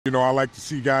You know, I like to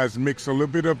see guys mix a little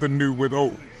bit of the new with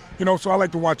old. You know, so I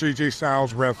like to watch AJ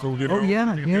Styles wrestle, you know. Oh,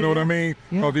 yeah. You know what I mean?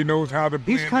 Because he knows how to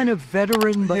blend. He's kind of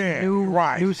veteran, but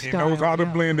new style. He knows how to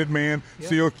blend it, man.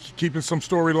 Still keeping some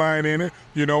storyline in it,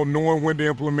 you know, knowing when to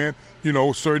implement, you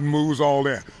know, certain moves, all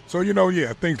that. So, you know,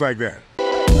 things like that.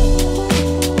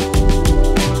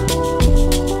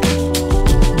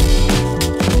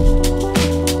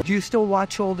 Do you still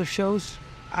watch all the shows?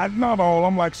 Not all.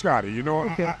 I'm like Scotty, you know.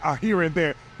 Okay. I hear it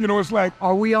there. You know, it's like...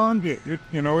 Are we on? Yeah,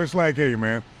 you know, it's like, hey,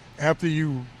 man, after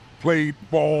you played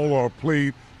ball or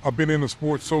been in the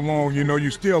sport so long, you know, you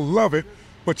still love it,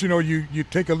 but, you know, you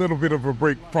take a little bit of a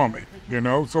break from it, you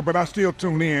know. So, but I still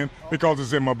tune in because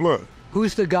it's in my blood.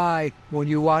 Who's the guy, when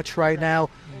you watch right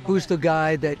now, who's the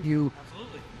guy that you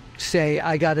say,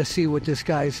 I got to see what this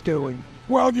guy's doing?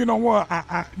 Well, you know what?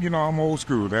 I'm old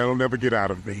school. That'll never get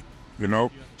out of me, you know.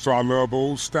 So I love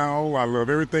old style. I love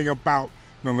everything about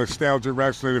the nostalgia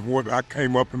wrestling of what I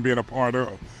came up and being a part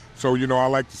of. So, you know, I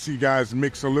like to see guys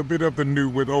mix a little bit of the new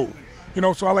with old. You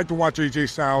know, so I like to watch AJ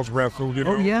Styles wrestle, you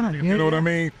know. You know what I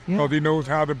mean? Because he knows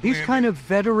how to blend. He's kind of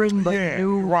veteran, but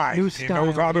new style. He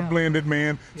knows how to blend it,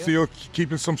 man. Still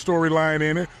keeping some storyline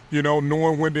in it, you know,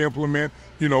 knowing when to implement,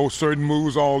 you know, certain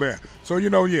moves, all that. So, you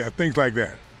know, things like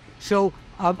that. So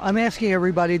I'm asking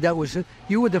everybody,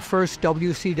 you were the first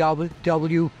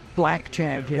WCW Black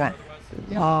champion.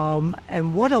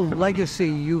 And what a legacy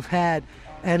you've had.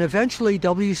 And eventually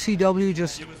WCW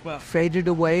just faded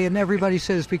away, and everybody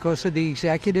says because of the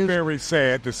executives. Very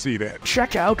sad to see that.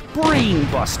 Check out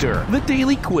BrainBuster, the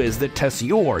daily quiz that tests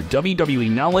your WWE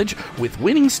knowledge with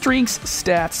winning streaks,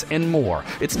 stats, and more.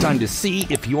 It's time to see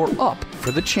if you're up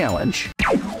for the challenge.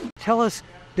 Tell us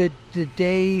the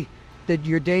day that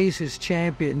your days as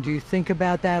champion. Do you think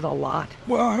about that a lot?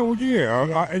 Well, hell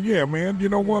yeah, man. You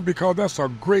know what? Because that's a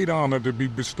great honor to be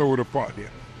bestowed upon you.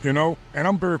 You know, and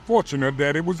I'm very fortunate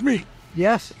that it was me.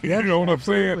 Yes. You know what I'm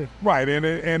saying? Right,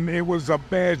 and it was a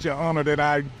badge of honor that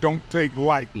I don't take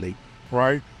lightly,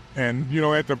 right? And you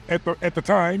know, at the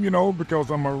time, you know, because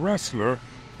I'm a wrestler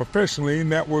professionally,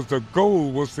 and that was the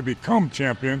goal, was to become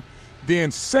champion.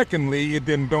 Then, secondly, it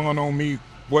didn't dawn on me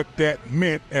what that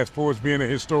meant as far as being a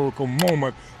historical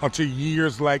moment until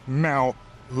years like now,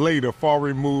 later, far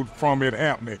removed from it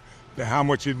happening. How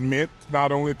much it meant,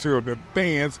 not only to the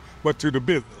fans, but to the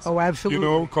business. Oh, absolutely.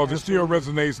 You know, because it still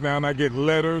resonates now, and I get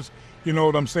letters, you know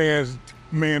what I'm saying,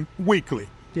 man, weekly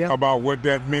about what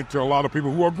that meant to a lot of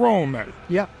people who are grown now.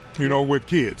 Yeah. You know, with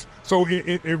kids. So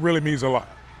it really means a lot.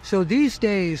 So these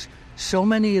days, so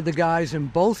many of the guys in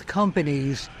both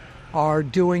companies are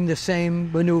doing the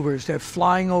same maneuvers. They're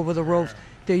flying over the ropes.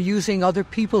 They're using other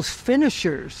people's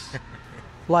finishers.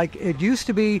 Like it used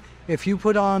to be, if you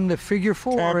put on the figure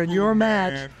four in your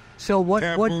match. Man. So what?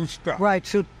 Stuff. Right.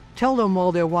 So tell them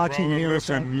while they're watching here.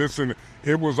 Listen.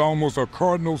 It was almost a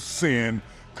cardinal sin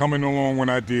coming along when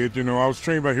I did. You know, I was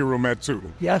trained by Hiro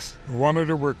Matsuda. Yes. One of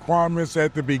the requirements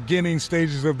at the beginning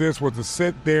stages of this was to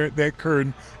sit there at that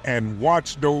curtain and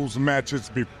watch those matches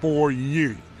before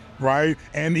you. Right?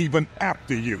 And even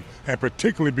after you, and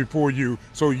particularly before you,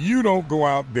 so you don't go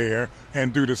out there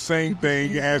and do the same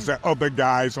thing as the other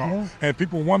guys are. Yeah. And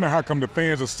people wonder how come the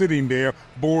fans are sitting there,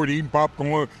 bored, eating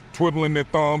popcorn, twiddling their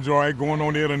thumbs, right, going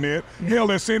on the internet. Hell,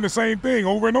 they're saying the same thing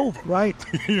over and over. Right.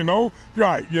 You know?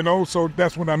 Right, you know, so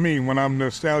that's what I mean when I'm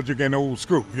nostalgic and old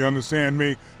school. You understand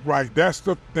me? Right, that's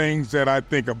the things that I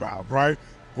think about, right?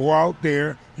 Go out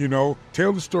there, you know,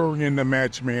 tell the story in the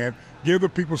match, man. Give the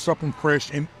people something fresh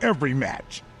in every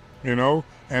match, you know?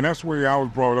 And that's the way I was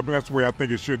brought up, and that's the way I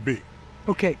think it should be.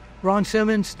 Okay. Ron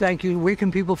Simmons, thank you. Where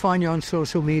can people find you on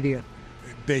social media?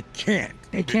 They can't.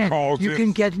 They can't. You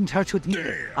can get in touch with me.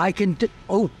 I can...